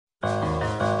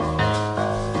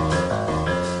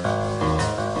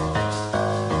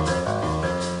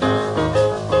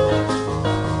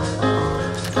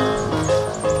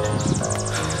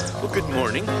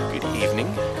morning, good evening,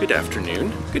 good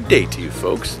afternoon, good day to you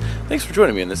folks. Thanks for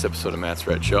joining me in this episode of Matt's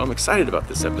Red Show. I'm excited about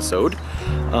this episode.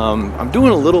 I'm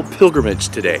doing a little pilgrimage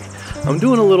today. I'm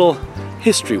doing a little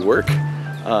history work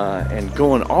and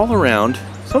going all around.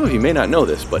 Some of you may not know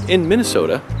this, but in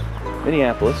Minnesota,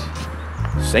 Minneapolis,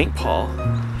 St. Paul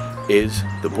is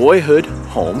the boyhood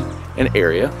home and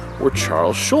area where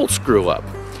Charles Schulz grew up.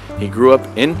 He grew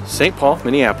up in St. Paul,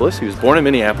 Minneapolis. He was born in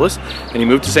Minneapolis, and he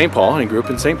moved to St. Paul, and he grew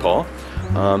up in St. Paul.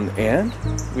 And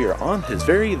we are on this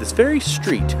very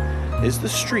street is the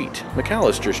street,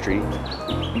 McAllister Street,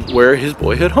 where his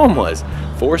boyhood home was,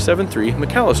 473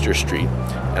 McAllister Street.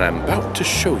 And I'm about to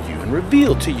show you and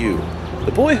reveal to you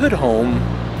the boyhood home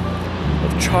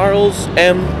of Charles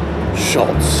M.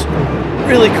 Schulz.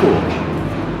 Really cool.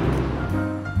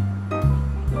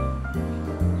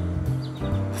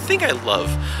 The thing I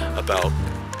love about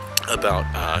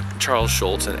Charles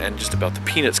Schulz and just about the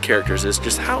Peanuts characters is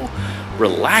just how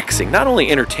relaxing, not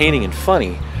only entertaining and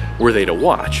funny were they to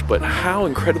watch, but how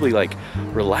incredibly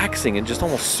relaxing and just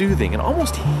almost soothing and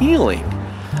almost healing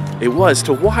it was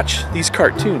to watch these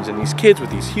cartoons and these kids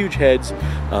with these huge heads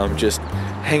just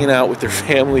hanging out with their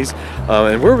families.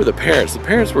 And where were the parents? The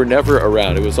parents were never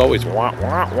around. It was always wah,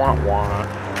 wah, wah,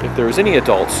 wah. If there was any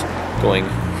adults going,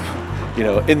 you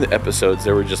know, in the episodes,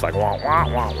 they were just like wah, wah,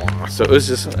 wah, wah. So I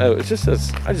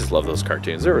just love those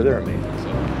cartoons. They're amazing.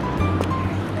 So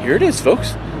here it is,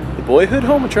 folks, the boyhood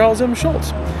home of Charles M.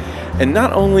 Schulz. And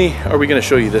not only are we going to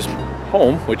show you this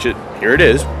home, here it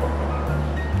is,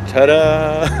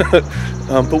 ta-da!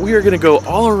 But we are going to go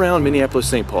all around Minneapolis,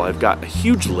 St. Paul. I've got a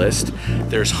huge list.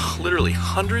 There's literally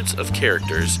hundreds of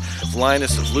characters, of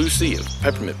Linus, of Lucy, of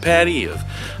Peppermint Patty, of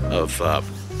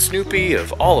Snoopy,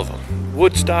 of all of them.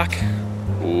 Woodstock.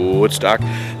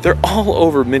 They're all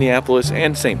over Minneapolis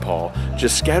and St. Paul,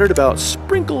 just scattered about,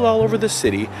 sprinkled all over the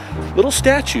city. Little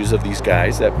statues of these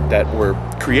guys that were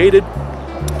created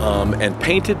and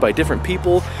painted by different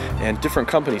people, and different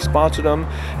companies sponsored them,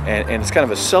 and it's kind of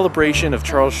a celebration of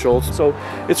Charles Schulz. So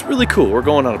it's really cool. We're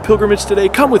going on a pilgrimage today.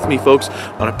 Come with me, folks,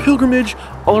 on a pilgrimage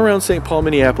all around St. Paul,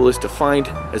 Minneapolis, to find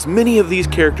as many of these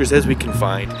characters as we can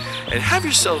find, and have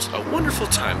yourselves a wonderful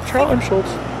time. Charles M. Schulz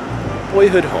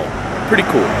boyhood home. Pretty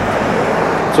cool.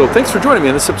 So thanks for joining me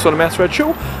on this episode of Matt's Red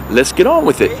Show. Let's get on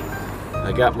with it.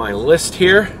 I got my list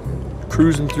here,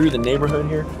 cruising through the neighborhood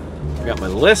here. I got my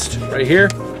list right here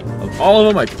of all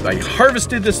of them. I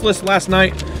harvested this list last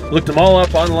night, looked them all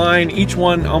up online, each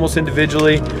one almost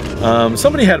individually.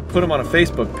 Somebody had to put them on a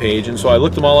Facebook page, and so I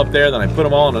looked them all up there, then I put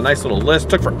them all on a nice little list.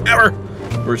 Took forever.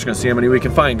 We're just gonna see how many we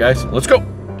can find, guys. Let's go.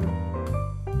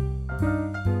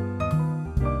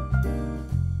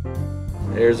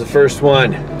 There's the first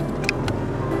one.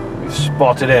 We've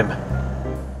spotted him.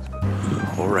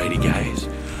 Alrighty, guys.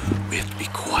 We have to be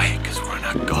quiet because we're on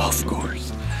a golf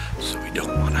course, so we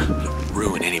don't want to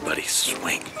ruin anybody's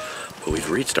swing. But we've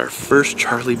reached our first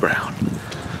Charlie Brown,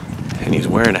 and he's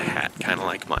wearing a hat kind of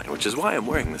like mine, which is why I'm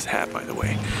wearing this hat, by the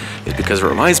way, is because it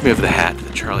reminds me of the hat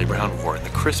that Charlie Brown wore in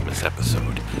the Christmas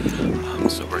episode.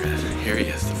 So here he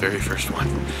is, the very first one.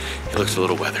 He looks a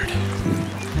little weathered.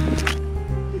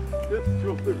 This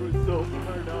shoulder was so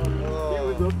far down. He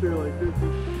was up there like this.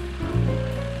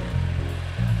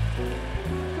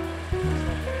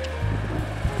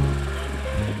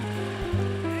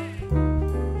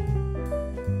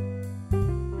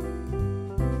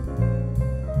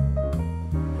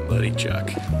 Buddy Chuck.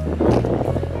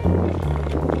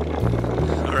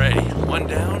 Alrighty, one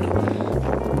down,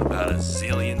 about a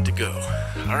zillion to go.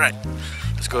 Alright,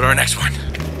 let's go to our next one.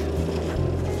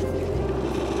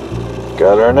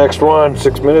 Got our next one,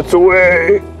 6 minutes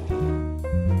away.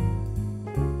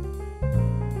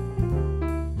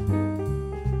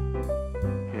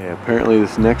 Yeah, apparently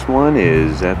this next one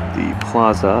is at the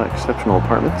Plaza Exceptional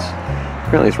Apartments.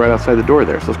 Apparently it's right outside the door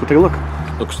there, so let's go take a look.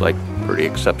 Looks like pretty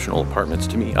exceptional apartments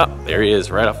to me. Oh, there he is,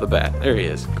 right off the bat. There he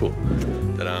is, cool.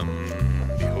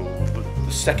 Behold,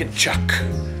 the second Chuck.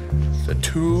 Mr.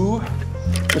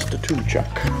 Two Chuck.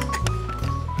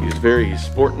 He's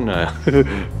sporting a,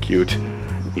 cute.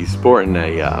 He's sporting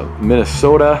a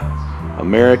Minnesota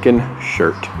American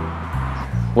shirt.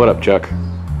 What up, Chuck? You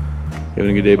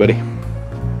having a good day, buddy?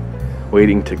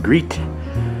 Waiting to greet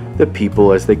the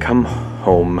people as they come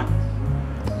home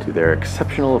to their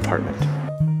exceptional apartment.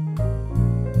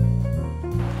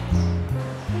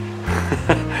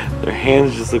 Their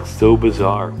hands just look so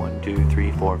bizarre. 1, 2,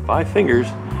 3, 4, 5 fingers.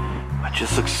 It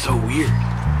just looks so weird.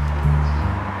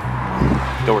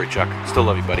 Don't worry, Chuck. Still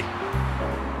love you, buddy.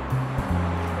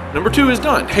 Number 2 is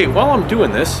done. Hey, while I'm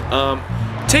doing this,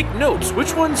 take notes.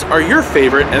 Which ones are your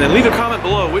favorite? And then leave a comment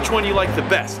below which one you like the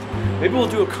best. Maybe we'll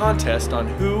do a contest on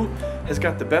who has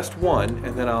got the best one,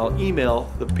 and then I'll email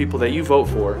the people that you vote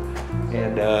for,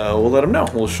 and we'll let them know.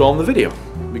 We'll show them the video.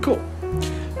 It'll be cool.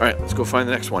 All right, let's go find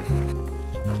the next one.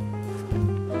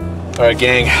 All right,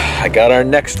 gang, I got our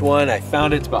next one. I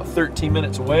found it. It's about 13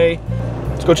 minutes away.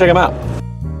 Let's go check them out.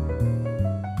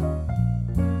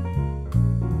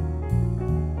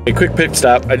 A quick pit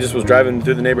stop. I just was driving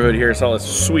through the neighborhood here, saw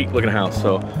this sweet looking house,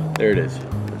 so there it is.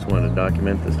 Just wanted to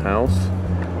document this house,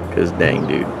 because dang,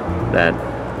 dude,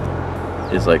 that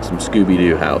is like some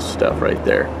Scooby-Doo house stuff right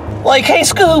there. Like, hey,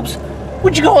 Scoobs,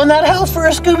 would you go in that house for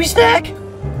a Scooby snack?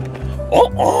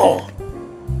 Oh.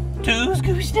 2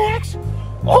 Scooby snacks?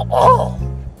 Oh.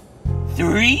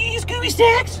 3 Scooby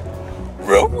snacks?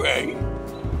 Right.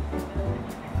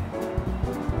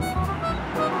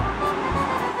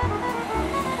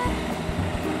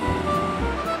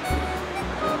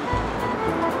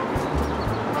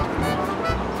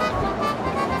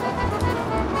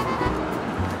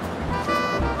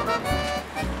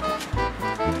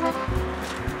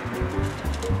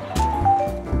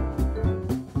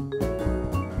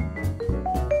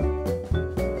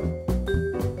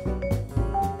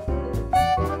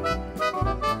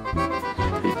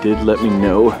 Did let me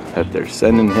know that they're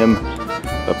sending him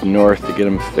up north to get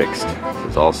him fixed.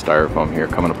 It's all styrofoam here,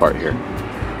 coming apart here.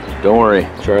 Don't worry,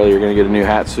 Charlie, you're gonna get a new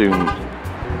hat soon.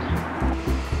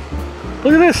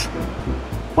 Look at this.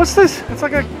 What's this? It's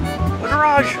like a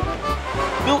garage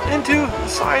built into the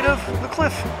side of the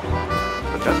cliff.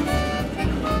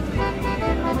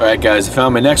 All right, guys, I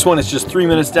found my next one. It's just 3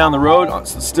 minutes down the road,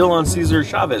 still on Cesar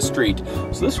Chaves Street.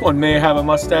 So this one may have a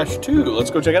mustache too. Let's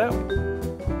go check it out.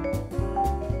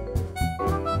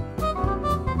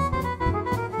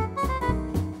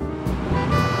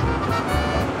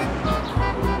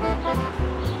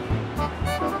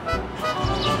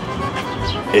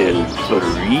 El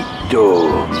Burrito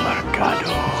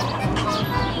Mercado.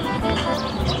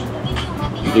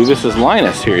 I believe this is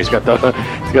Linus here. He's got the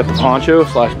poncho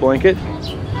 / blanket.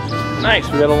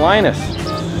 Nice, we got a Linus.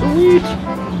 Sweet.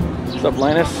 What's up,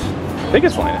 Linus? I think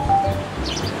it's Linus.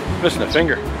 Missing a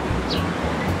finger.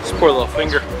 This poor little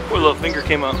finger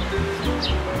came out.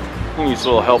 He needs a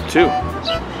little help too.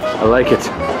 I like it.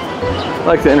 I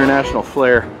like the international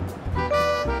flair.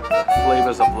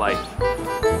 Flavors of life.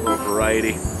 A little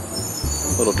variety,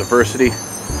 a little diversity.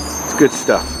 It's good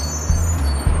stuff.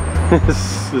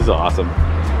 This is awesome.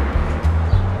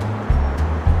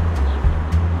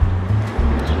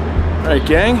 All right,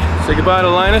 gang, say goodbye to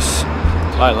Linus.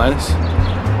 Bye, Linus.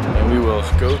 And we will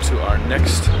go to our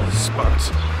next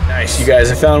spot. Nice, you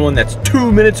guys, I found one that's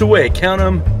 2 minutes away. Count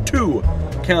them, 2.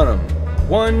 Count them.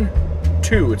 1,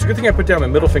 2. It's a good thing I put down my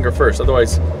middle finger first,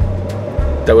 otherwise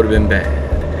that would have been bad.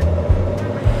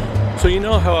 So you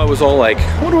know how I was all like,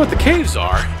 I wonder what the caves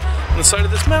are on the side of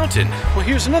this mountain. Well,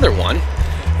 here's another one.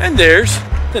 And there's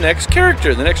the next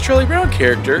character, the next Charlie Brown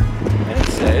character. And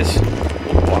it says,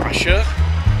 Wabasha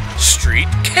Street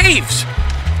Caves.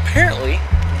 Apparently,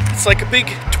 it's like a big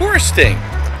tourist thing.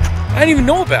 I didn't even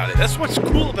know about it. That's what's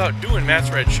cool about doing Matt's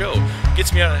Red Show.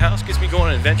 Gets me out of the house, gets me going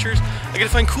on adventures. I get to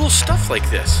find cool stuff like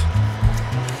this.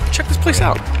 Check this place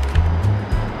out.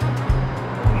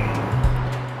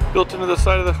 Built into the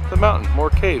side of the mountain, more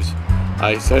caves.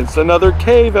 I sense another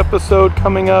cave episode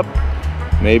coming up,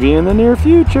 maybe in the near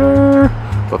future.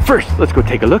 But first, let's go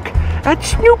take a look at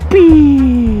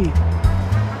Snoopy.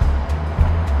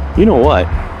 You know what?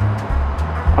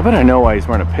 I bet I know why he's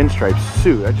wearing a pinstripe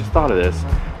suit. I just thought of this.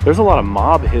 There's a lot of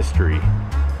mob history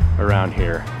around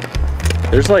here.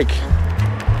 There's like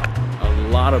a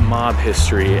lot of mob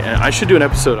history, and I should do an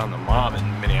episode on the mob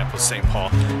in Minneapolis, St. Paul,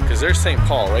 because there's St.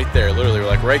 Paul right there, literally. We're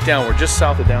like right down, we're just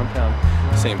south of downtown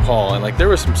St. Paul, and like there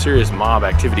was some serious mob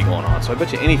activity going on. So I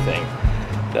bet you anything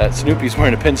that Snoopy's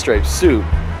wearing a pinstripe suit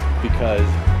because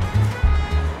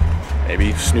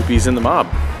maybe Snoopy's in the mob.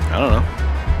 I don't know.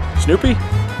 Snoopy? You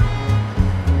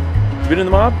been in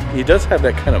the mob? He does have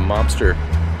that kind of mobster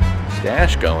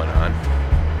stash going on.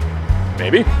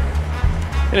 Maybe.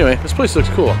 Anyway, this place looks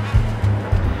cool.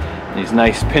 These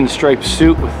nice pinstripe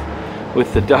suit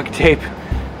with the duct tape.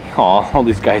 Aw, all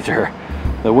these guys are,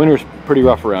 the winter's pretty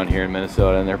rough around here in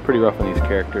Minnesota, and they're pretty rough on these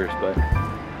characters, but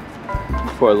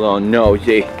poor little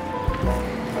nosy. He's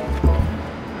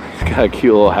got a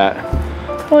cute little hat.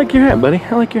 I like your hat, buddy.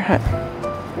 I like your hat.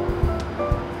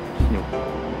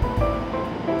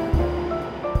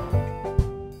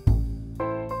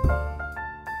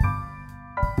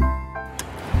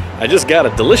 I just got a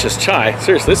delicious chai.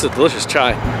 Seriously, this is a delicious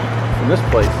chai from this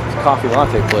place. It's a coffee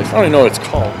latte place. I don't even know what it's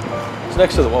called. It's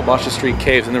next to the Wabasha Street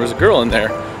Caves, and there was a girl in there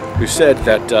who said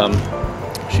that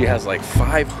she has like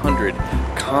 500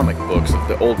 comic books of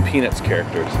the old Peanuts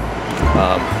characters.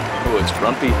 Oh, it's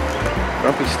Grumpy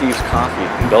Steve's Coffee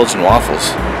and Belgian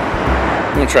waffles.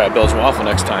 I'm gonna try a Belgian waffle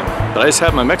next time. But I just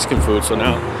had my Mexican food, so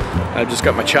now I've just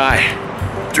got my chai.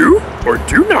 Do or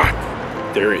do not.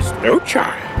 There is no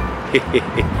chai.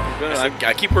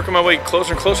 I keep working my way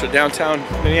closer and closer to downtown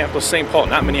Minneapolis, St. Paul.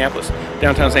 Not Minneapolis,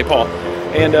 downtown St. Paul.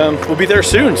 And we'll be there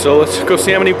soon, so let's go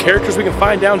see how many characters we can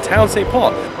find downtown St.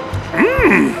 Paul.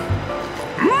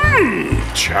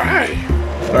 Chai.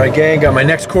 All right, gang, got my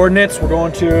next coordinates. We're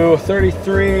going to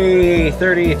 33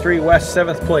 West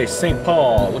 7th Place, St.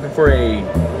 Paul. Looking for a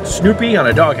Snoopy on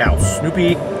a doghouse.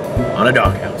 Snoopy on a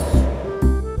doghouse.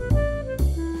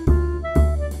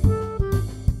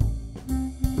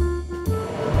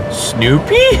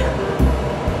 Snoopy?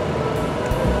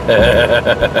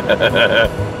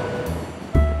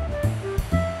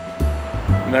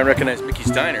 And I recognize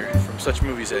Mickey's Diner from such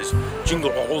movies as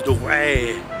Jingle All the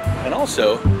Way, and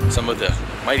also some of the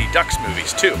Mighty Ducks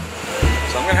movies too.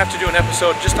 So I'm gonna have to do an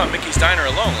episode just on Mickey's Diner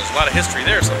alone. There's a lot of history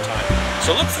there sometime.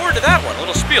 So look forward to that one, a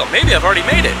little spiel. Maybe I've already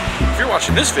made it. If you're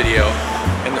watching this video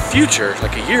in the future,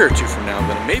 like a year or two from now,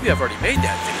 then maybe I've already made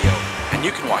that video and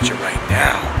you can watch it right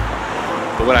now.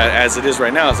 But as it is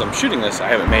right now, as I'm shooting this, I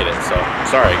haven't made it, so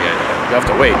sorry guys, you have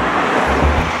to wait.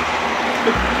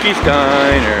 Mickey's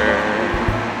Diner.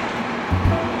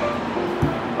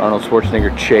 Arnold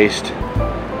Schwarzenegger chased,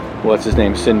 what's his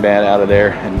name, Sinbad out of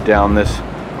there and down this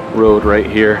road right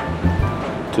here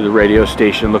to the radio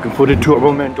station looking for the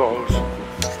Turbo Man dolls.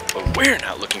 But we're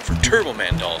not looking for Turbo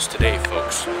Man dolls today,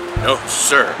 folks. No,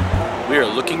 sir. We are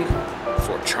looking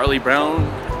for Charlie Brown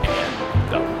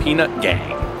and the Peanut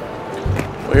Gang.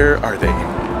 Where are they?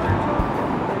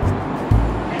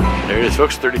 There it is,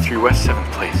 folks, 33 West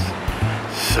 7th Place.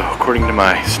 So, according to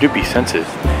my Snoopy senses,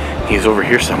 he's over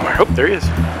here somewhere. Oh, there he is.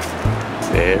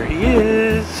 There he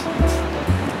is.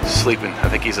 Sleeping. I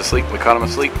think he's asleep. We caught him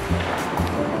asleep.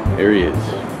 There he is.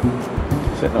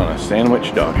 Sitting on a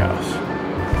sandwich doghouse.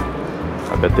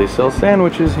 I bet they sell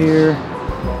sandwiches here.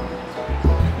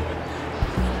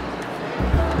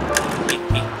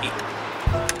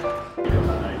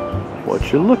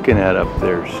 What you looking at up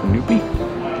there, Snoopy?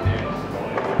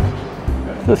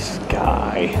 The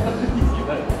sky.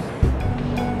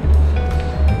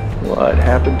 What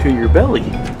happened to your belly?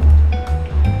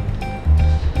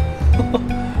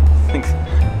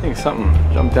 I think something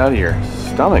jumped out of your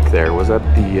stomach there. Was that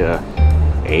the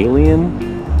alien?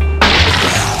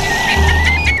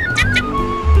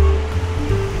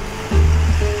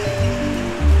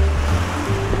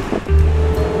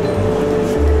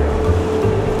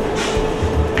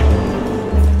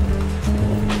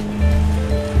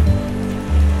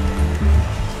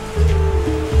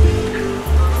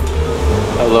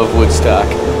 I love Woodstock.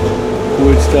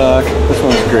 Woodstock. This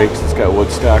one's great because it's got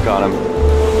Woodstock on them.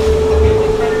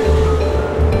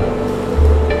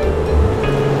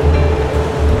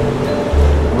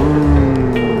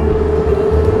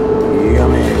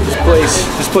 Yummy.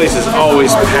 This place is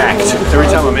always packed. Every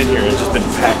time I'm in here, it's just been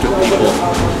packed with people.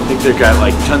 I think they've got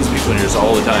like tons of people in here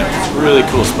all the time. It's a really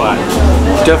cool spot.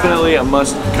 Definitely a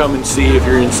must come and see if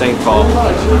you're in St. Paul.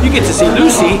 You get to see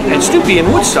Lucy and Snoopy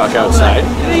and Woodstock outside,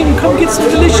 and you can come get some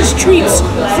delicious treats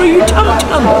for your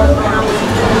tum-tum.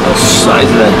 The size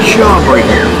of that job right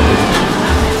here.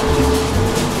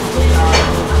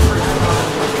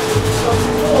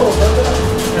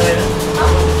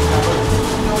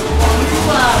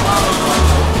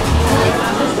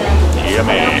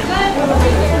 Yummy.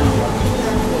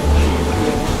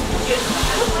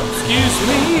 Excuse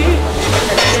me.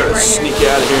 Try to sneak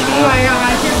out of here now.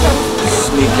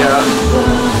 Sneak out.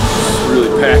 It's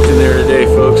really packed in there today,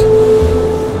 folks.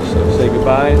 So say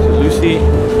goodbye to Lucy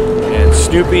and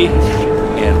Snoopy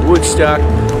and Woodstock.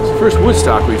 It's the first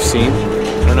Woodstock we've seen. I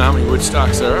don't know how many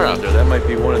Woodstocks there are out there. That might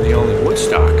be one of the only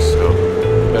Woodstocks. So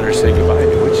better say goodbye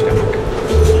to Woodstock.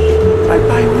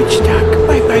 Bye-bye Woodstock.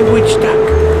 Bye-bye Woodstock.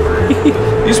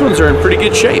 These ones are in pretty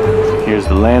good shape. Here's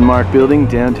the landmark building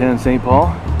downtown St.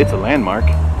 Paul. It's a landmark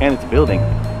and it's a building.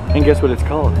 And guess what it's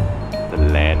called? The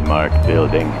Landmark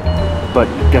Building. But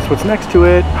guess what's next to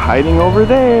it? Hiding over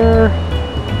there.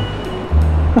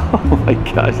 Oh my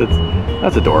gosh,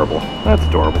 that's adorable. That's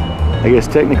adorable. I guess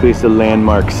technically it's the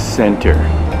Landmark Center.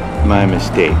 My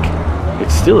mistake.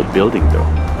 It's still a building though.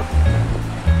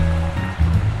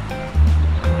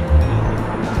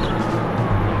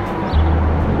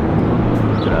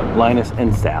 Linus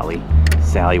and Sally.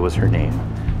 Sally was her name.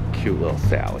 Cute little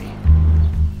Sally.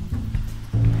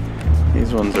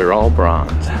 These ones are all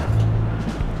bronze.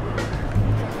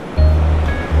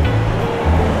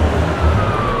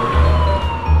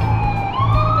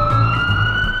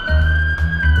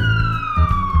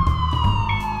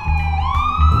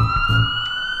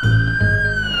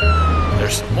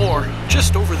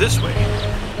 way.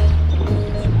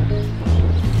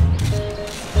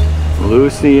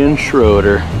 Lucy and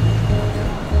Schroeder.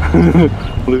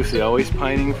 Lucy always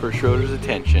pining for Schroeder's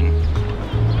attention.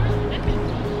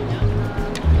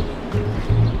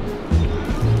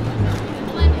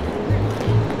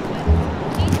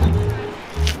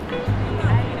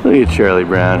 Look at Charlie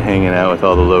Brown hanging out with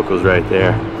all the locals right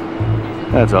there.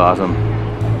 That's awesome.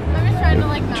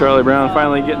 Charlie Brown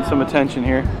finally getting some attention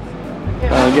here.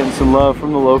 Finally getting some love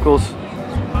from the locals.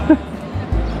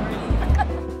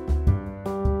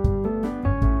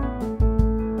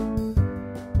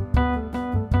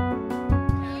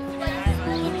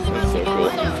 So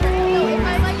cool.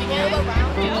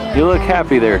 You look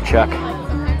happy there, Chuck.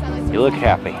 You look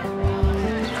happy.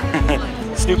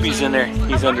 Snoopy's in there.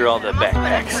 He's under all the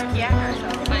backpacks.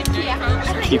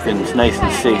 Keeping it nice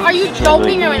and safe. Are you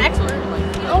joking? You're an expert.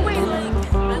 Oh wait.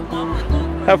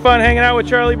 Have fun hanging out with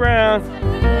Charlie Brown.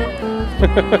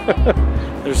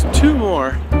 There's 2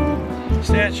 more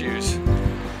statues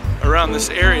around this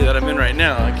area that I'm in right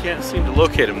now. I can't seem to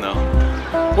locate them though.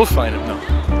 We'll find them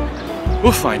though.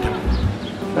 We'll find them.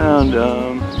 Found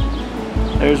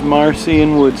there's Marcie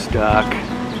and Woodstock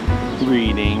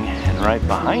reading, and right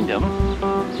behind them,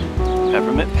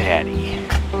 Peppermint Patty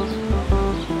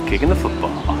kicking the football.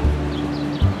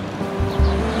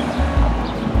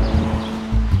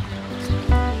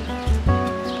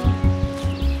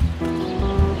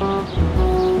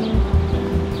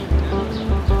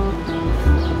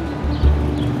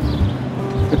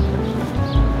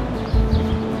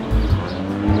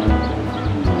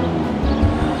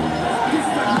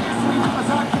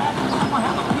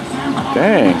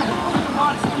 Dang.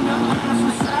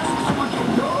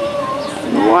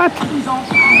 What?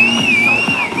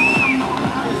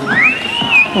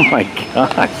 Oh my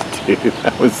gosh, dude,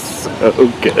 that was so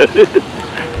good.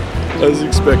 I was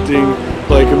expecting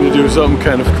like him to do something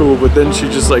kind of cool, but then she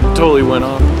just like totally went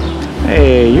off.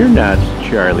 Hey, you're not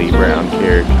Charlie Brown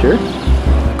character.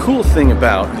 The cool thing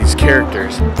about these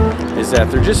characters is that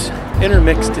they're just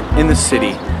intermixed in the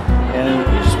city, and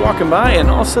you're just walking by and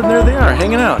all of a sudden there they are,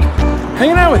 hanging out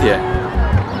with you. We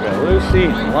got Lucy,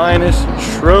 Linus,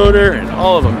 Schroeder, and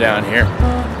all of them down here.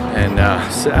 And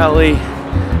Sally,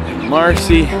 and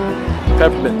Marcie,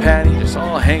 Peppermint Patty, just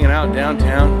all hanging out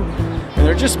downtown. And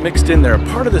they're just mixed in. They're a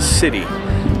part of the city.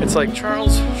 It's like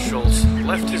Charles Schulz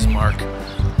left his mark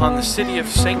on the city of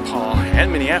St. Paul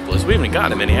and Minneapolis. We haven't got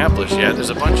to Minneapolis yet.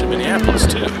 There's a bunch of Minneapolis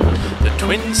too. The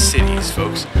Twin Cities,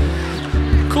 folks.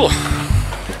 Cool.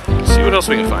 Let's see what else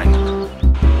we can find.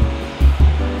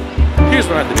 Here's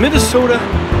one at the Minnesota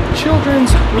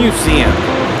Children's Museum.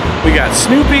 We got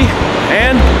Snoopy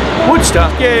and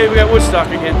Woodstock. Yay, we got Woodstock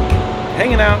again.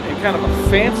 Hanging out in kind of a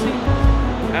fancy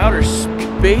outer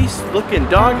space looking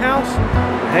doghouse.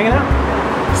 Hanging out.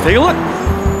 Let's take a look.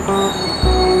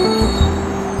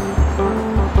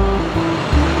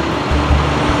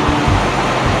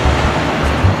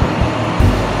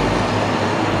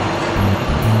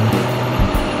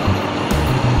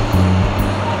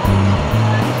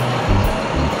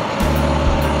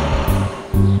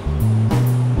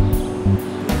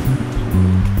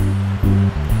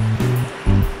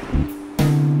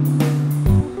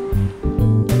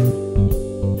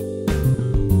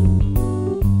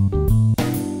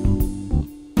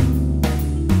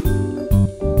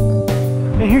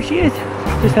 And here she is,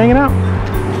 just hanging out.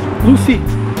 Lucy.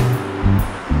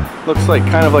 Looks like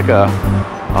kind of like a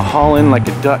Holland, like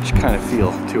a Dutch kind of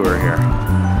feel to her here.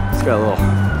 She's got little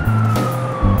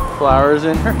flowers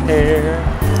in her hair.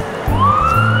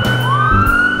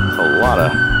 There's a lot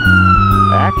of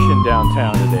action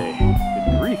downtown today.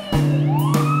 Good grief.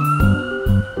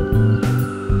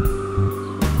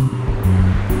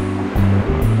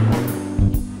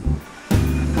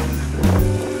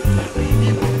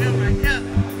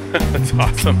 That's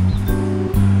awesome.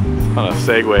 On a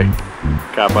Segway.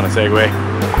 Cop on a Segway.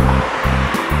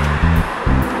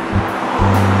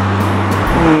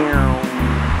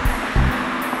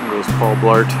 There goes Paul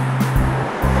Blart.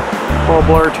 Paul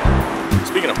Blart.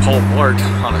 Speaking of Paul Blart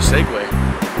on a Segway,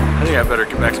 I think I better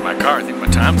get back to my car. I think my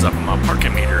time's up on my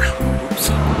parking meter. Oops.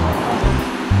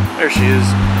 There she is.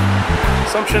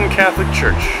 Assumption Catholic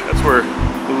Church. That's where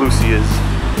Lucy is.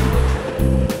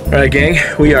 Alright gang,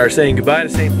 we are saying goodbye to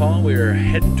St. Paul. We are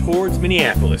heading towards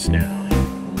Minneapolis now.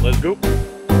 Let's go.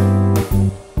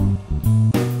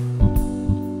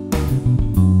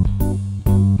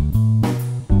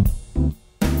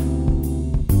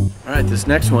 Alright, this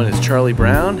next one is Charlie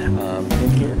Brown in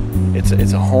here.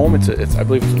 It's a home. It's I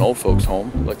believe it's an old folks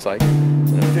home, it looks like.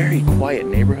 It's in a very quiet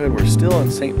neighborhood. We're still in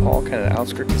St. Paul, kind of the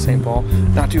outskirts of St. Paul,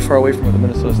 not too far away from where the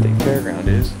Minnesota State Fairground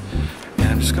is. And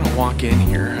I'm just gonna walk in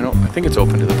here. I think it's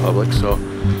open to the public, so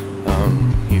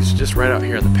he's just right out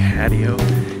here on the patio.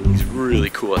 He's really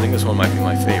cool. I think this one might be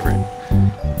my favorite.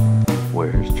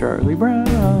 Where's Charlie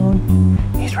Brown?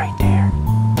 He's right there.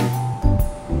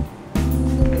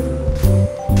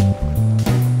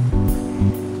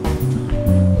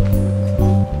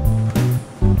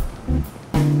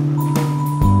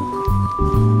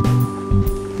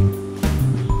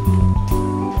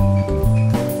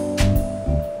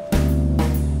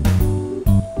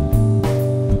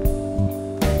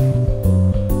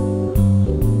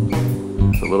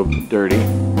 A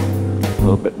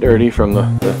little bit dirty from the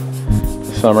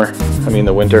summer. I mean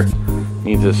the winter.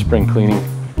 Needs a spring cleaning.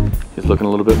 He's looking a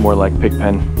little bit more like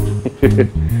Pigpen. There's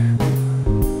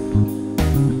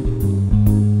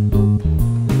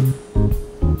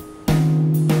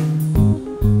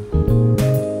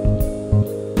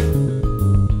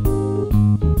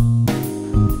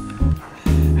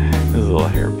a little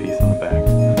hair piece in the back.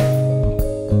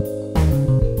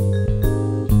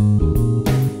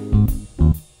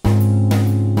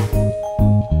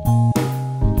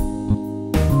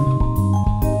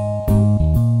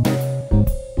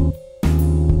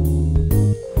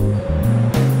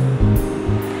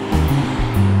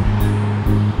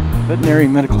 Veterinary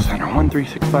Medical Center,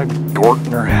 1365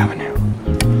 Dortner Avenue.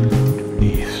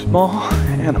 The small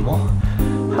animal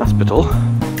hospital.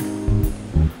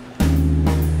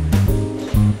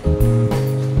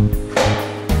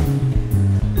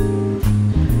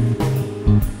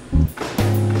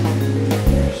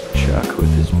 There's Chuck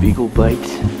with his Beagle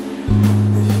Bites.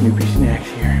 Snoopy snacks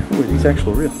here. Ooh, are these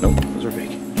actual real? Nope, those are fake.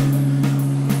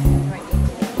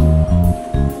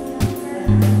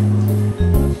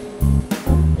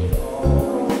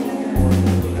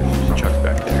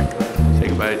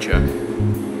 Chuck.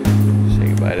 Say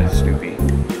goodbye to Snoopy. I'm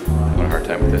having a hard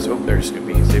time with this. Oh, there's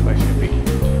Snoopy. Say bye, Snoopy.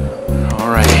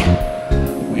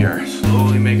 Alrighty. We are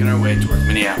slowly making our way towards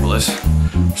Minneapolis.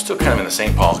 We're still kind of in the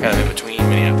St. Paul, kind of in between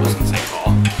Minneapolis and St.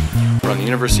 Paul. We're on the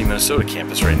University of Minnesota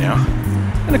campus right now.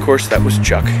 And of course, that was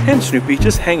Chuck and Snoopy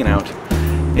just hanging out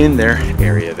in their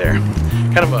area there.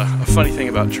 Kind of a funny thing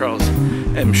about Charles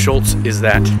M. Schulz is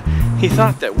that he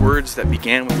thought that words that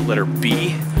began with the letter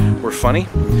B were funny.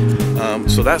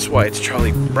 So that's why it's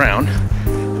Charlie Brown,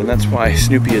 and that's why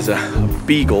Snoopy is a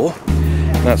beagle,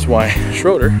 and that's why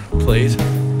Schroeder plays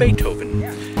Beethoven.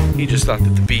 He just thought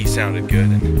that the B sounded good,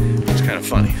 and it was kind of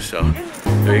funny. So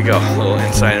there you go, a little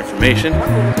inside information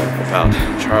about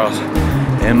Charles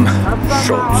M.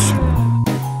 Schulz.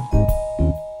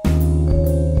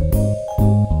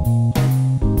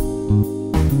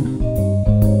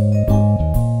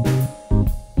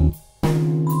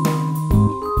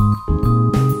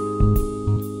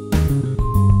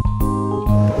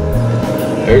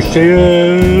 There she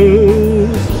is!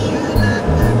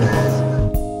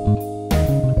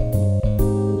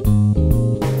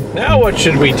 Now what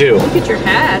should we do? Look at your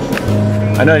hat.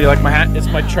 I know, you like my hat? It's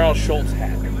my Charles Schulz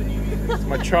hat. It's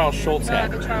my Charles Schulz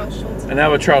hat. And I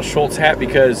have a Charles Schulz hat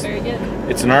because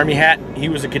it's an Army hat. He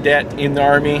was a cadet in the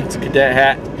Army. It's a cadet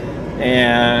hat.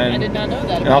 And I did not know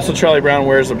that. And also Charlie Brown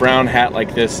wears a brown hat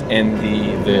like this in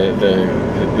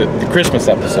the Christmas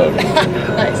episode.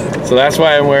 Nice. So that's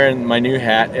why I'm wearing my new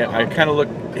hat. I kind of look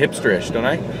hipsterish, don't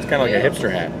I? It's kind of like a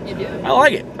hipster hat. You do. I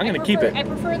like it. I'm going to keep it. I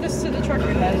prefer this to the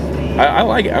trucker hat. I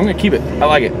like it. I'm going to keep it. I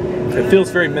like it. It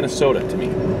feels very Minnesota to me.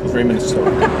 It feels very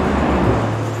Minnesota.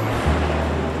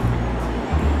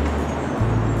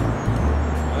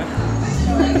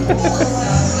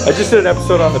 I just did an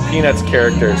episode on the Peanuts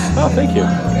characters. Oh, thank you.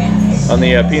 On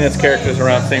the Peanuts characters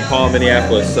around St. Paul and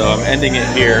Minneapolis. So I'm ending it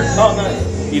here. Oh, nice.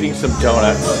 Eating some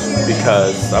donuts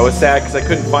because I was sad because I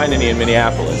couldn't find any in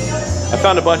Minneapolis. I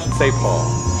found a bunch in St. Paul,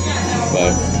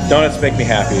 but donuts make me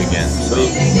happy again. So.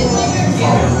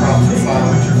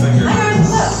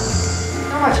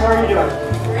 How much? How are you doing?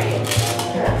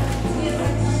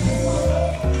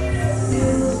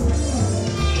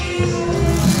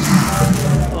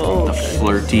 Oh, the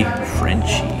flirty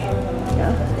Frenchie.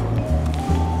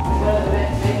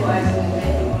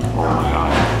 Oh my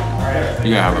God.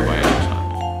 You gotta have a bite.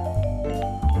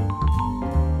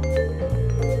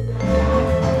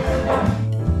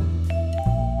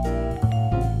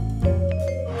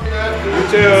 You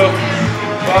too.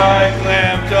 Bye,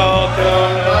 clam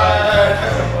donut.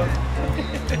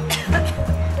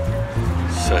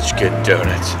 Such good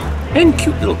donuts. And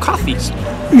cute little coffees.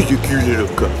 He's a cute little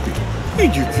coffee.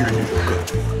 He's a cute little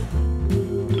coffee.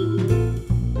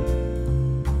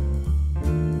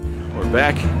 We're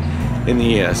back in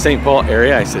the St. Paul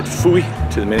area. I said phooey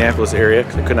to the Minneapolis area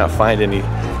because I could not find any in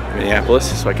Minneapolis.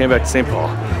 So I came back to St. Paul.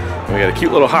 And we got a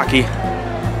cute little hockey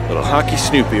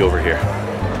Snoopy over here.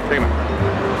 Take him out.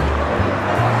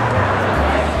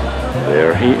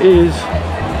 There he is.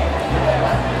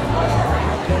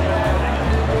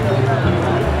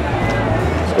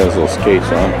 He's got his little skates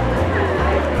on.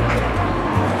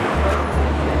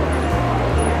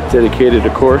 Dedicated,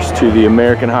 of course, to the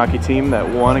American hockey team that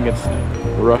won against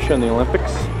Russia in the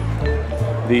Olympics.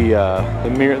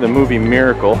 The movie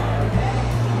Miracle,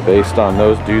 based on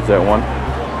those dudes that won.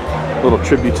 A little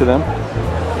tribute to them.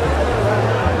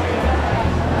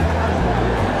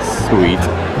 Sweet.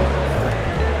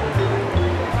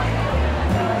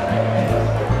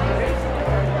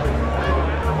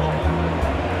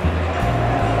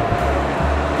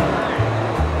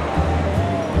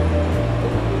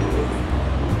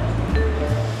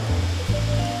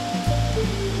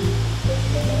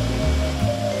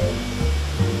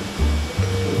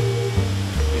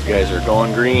 These guys are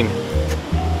going green.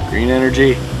 Green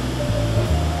energy.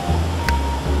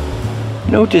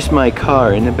 Notice my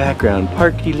car in the background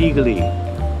parked illegally.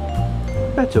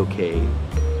 That's okay.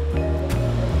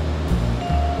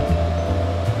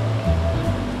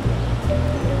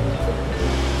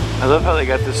 I love how they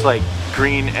got this like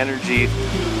green energy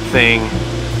thing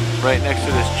right next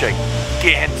to this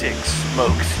gigantic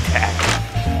smokestack.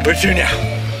 Where's you now?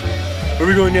 Where are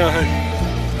we going now, honey?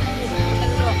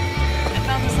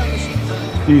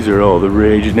 These are all the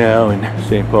rage now in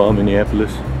St. Paul,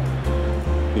 Minneapolis.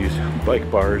 These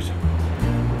bike bars.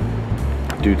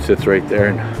 Dude sits right there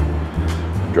and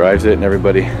drives it, and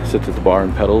everybody sits at the bar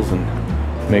and pedals and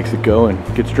makes it go and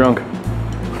gets drunk.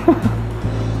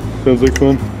 Sounds like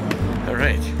fun. All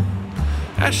right.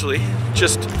 Ashley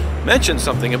just mentioned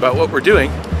something about what we're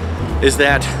doing, is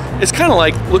that it's kind of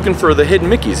like looking for the hidden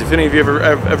Mickeys. If any of you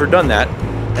ever done that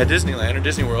at Disneyland or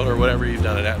Disney World or whatever you've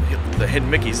done it at, the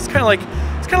hidden Mickeys, it's kind of like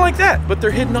that, but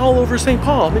they're hidden all over St.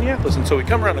 Paul, Minneapolis. And so we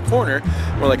come around the corner,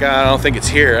 we're like, I don't think it's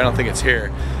here, I don't think it's here.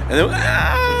 And then,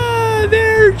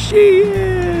 there she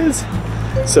is.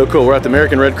 So cool. We're at the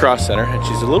American Red Cross Center, and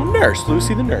she's a little nurse,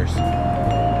 Lucy the nurse.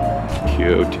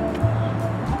 Cute.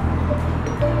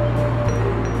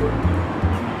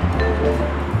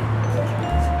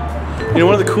 You know,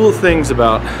 one of the cool things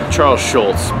about Charles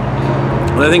Schulz,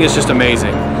 and I think it's just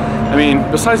amazing, I mean,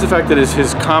 besides the fact that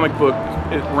his comic book,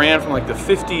 it ran from like the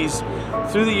 50s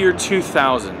through the year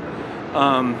 2000.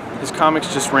 His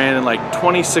comics just ran in like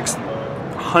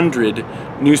 2,600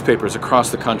 newspapers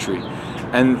across the country.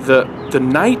 And the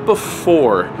night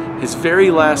before his very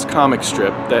last comic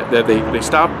strip that they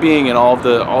stopped being in all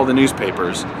the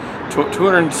newspapers,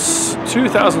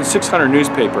 2,600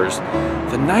 newspapers,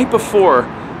 the night before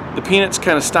the Peanuts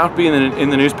kind of stopped being in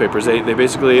the newspapers, they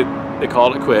basically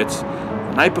called it quits.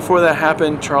 The night before that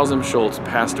happened, Charles M. Schulz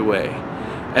passed away.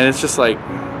 And it's just like,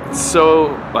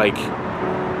 so like,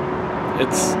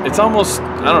 it's almost,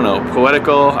 I don't know,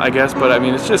 poetical, I guess, but I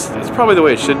mean, it's probably the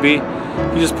way it should be.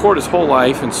 He just poured his whole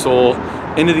life and soul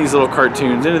into these little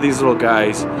cartoons, into these little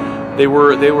guys. They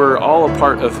were all a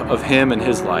part of him and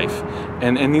his life.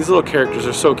 And these little characters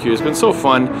are so cute. It's been so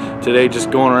fun today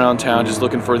just going around town, just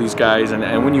looking for these guys.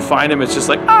 And when you find them, it's just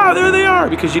like, there they are,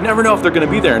 because you never know if they're going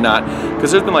to be there or not.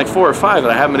 Because there's been like 4 or 5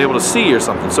 that I haven't been able to see or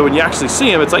something. So when you actually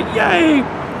see them, it's like, yay!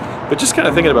 But just kind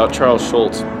of thinking about Charles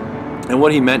Schulz and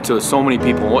what he meant to so many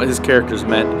people, what his characters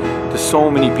meant to so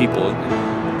many people,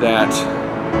 that,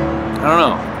 I don't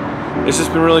know, it's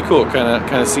just been really cool kind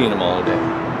of seeing them all today.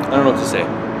 I don't know what to say.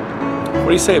 What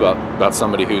do you say about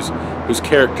somebody whose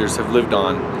characters have lived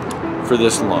on for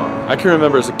this long? I can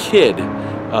remember as a kid,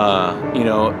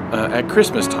 at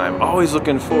Christmas time, always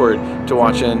looking forward to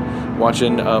watching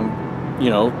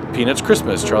Peanuts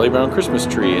Christmas, Charlie Brown Christmas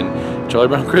Tree, and Charlie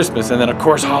Brown Christmas, and then of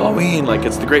course Halloween, like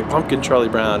it's the Great Pumpkin Charlie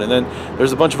Brown, and then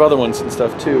there's a bunch of other ones and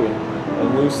stuff too,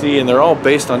 and Lucy, and they're all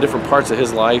based on different parts of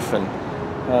his life, and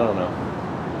I don't know.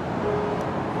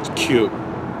 It's cute.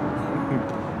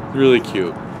 Really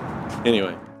cute.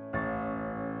 Anyway.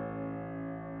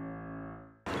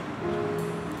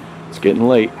 It's getting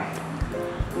late.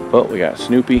 Well, we got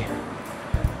Snoopy,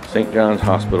 St. John's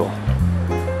Hospital.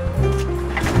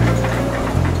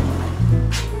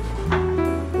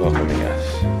 Welcoming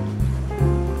us.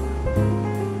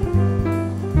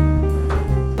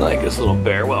 I like this little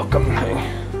bear welcome thing.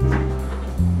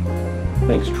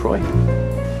 Thanks, Troy.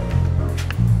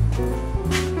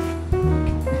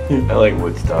 I like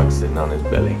Woodstock sitting on his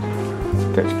belly.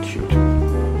 That's cute.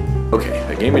 Okay,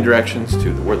 they gave me directions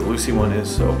to where the Lucy one is,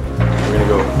 so we're gonna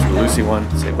go to the Lucy one,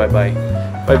 say bye-bye,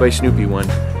 bye-bye Snoopy one.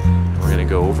 We're gonna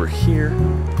go over here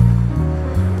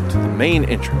to the main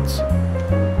entrance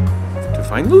to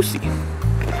find Lucy.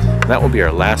 That will be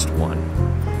our last one.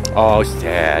 Oh,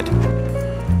 sad.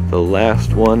 The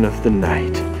last one of the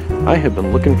night. I have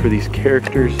been looking for these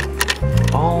characters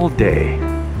all day.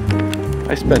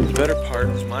 I spent the better part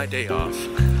of my day off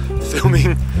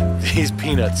filming these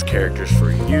Peanuts characters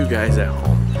for you guys at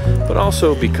home, but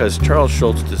also because Charles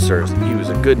Schulz deserves it. He was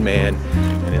a good man,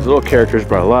 and his little characters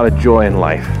brought a lot of joy and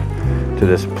life to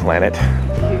this planet.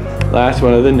 Last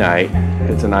one of the night,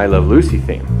 it's an I Love Lucy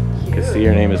theme. You can see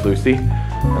her name is Lucy,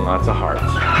 and lots of hearts.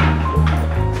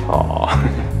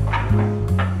 Aww.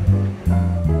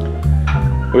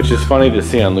 Which is funny to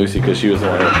see on Lucy because she was the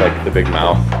one with like the big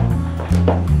mouth.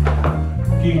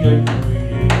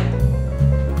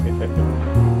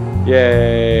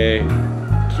 Yay!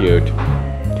 Cute.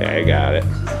 Okay, I got it.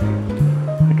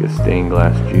 Like a stained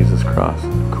glass Jesus cross.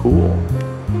 Cool.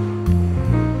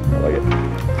 I like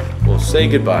it. We'll say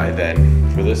goodbye then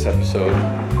for this episode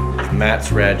of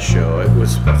Matt's Rad Show. It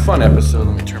was a fun episode.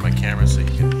 Let me turn my camera so you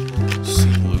can see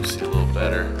Lucy a little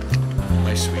better.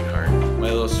 My sweetheart. My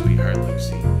little sweetheart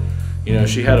Lucy. You know,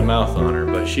 she had a mouth on her,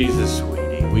 but she's a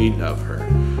sweetie. We love her.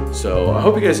 So I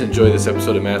hope you guys enjoyed this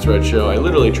episode of Matt's Rad Show. I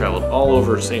literally traveled all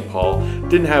over St. Paul.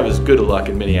 Didn't have as good a luck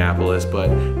in Minneapolis, but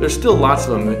there's still lots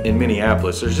of them in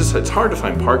Minneapolis. It's hard to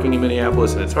find parking in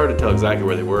Minneapolis, and it's hard to tell exactly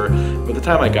where they were. By the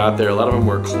time I got there, a lot of them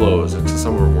were closed, and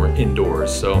some of them were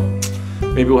indoors. So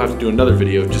maybe we'll have to do another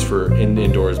video just for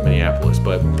indoors Minneapolis.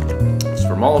 But it's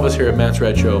from all of us here at Matt's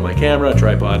Rad Show, my camera,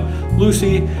 tripod,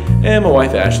 Lucy, and my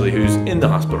wife Ashley, who's in the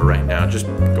hospital right now, just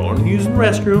going and using the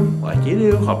restroom like you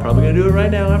do. I'm probably gonna do it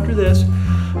right now after this.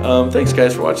 Thanks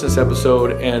guys for watching this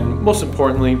episode, and most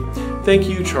importantly, thank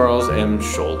you Charles M.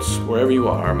 Schulz, wherever you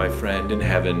are, my friend in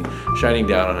heaven, shining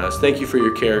down on us. Thank you for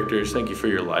your characters, thank you for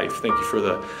your life, thank you for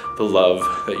the love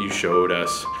that you showed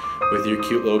us with your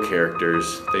cute little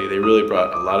characters. They really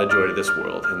brought a lot of joy to this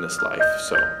world and this life.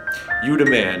 So, you the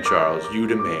man, Charles, you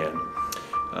the man.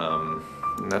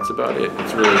 And that's about it.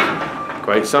 It's really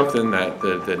quite something that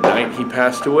the night he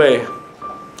passed away,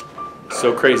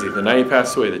 so crazy. The night he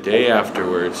passed away, the day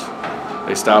afterwards,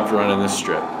 they stopped running this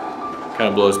strip. Kind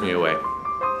of blows me away.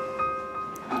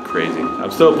 Crazy.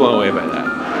 I'm still blown away by that.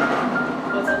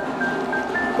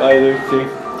 Bye, Lucy.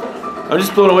 I'm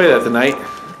just blown away that the night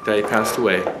that he passed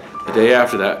away, the day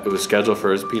after that, it was scheduled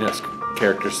for his Peanuts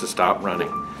characters to stop running.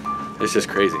 It's just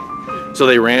crazy. So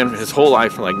they ran his whole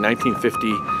life from like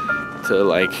 1950 to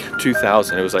like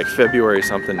 2000. It was like February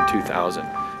something 2000.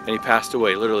 And he passed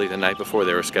away literally the night before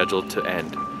they were scheduled to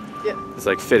end. Yeah. It's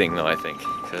like fitting though, I think.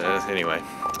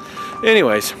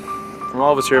 Anyways, from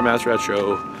all of us here at Matt's Rad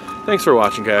Show, thanks for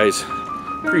watching guys.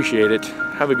 Appreciate it.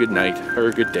 Have a good night, or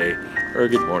a good day, or a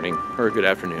good morning, or a good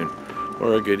afternoon,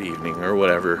 or a good evening, or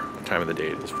whatever time of the day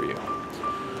it is for you.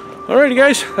 Alrighty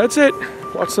guys, that's it.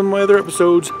 Watch some of my other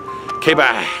episodes. Okay,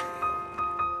 bye.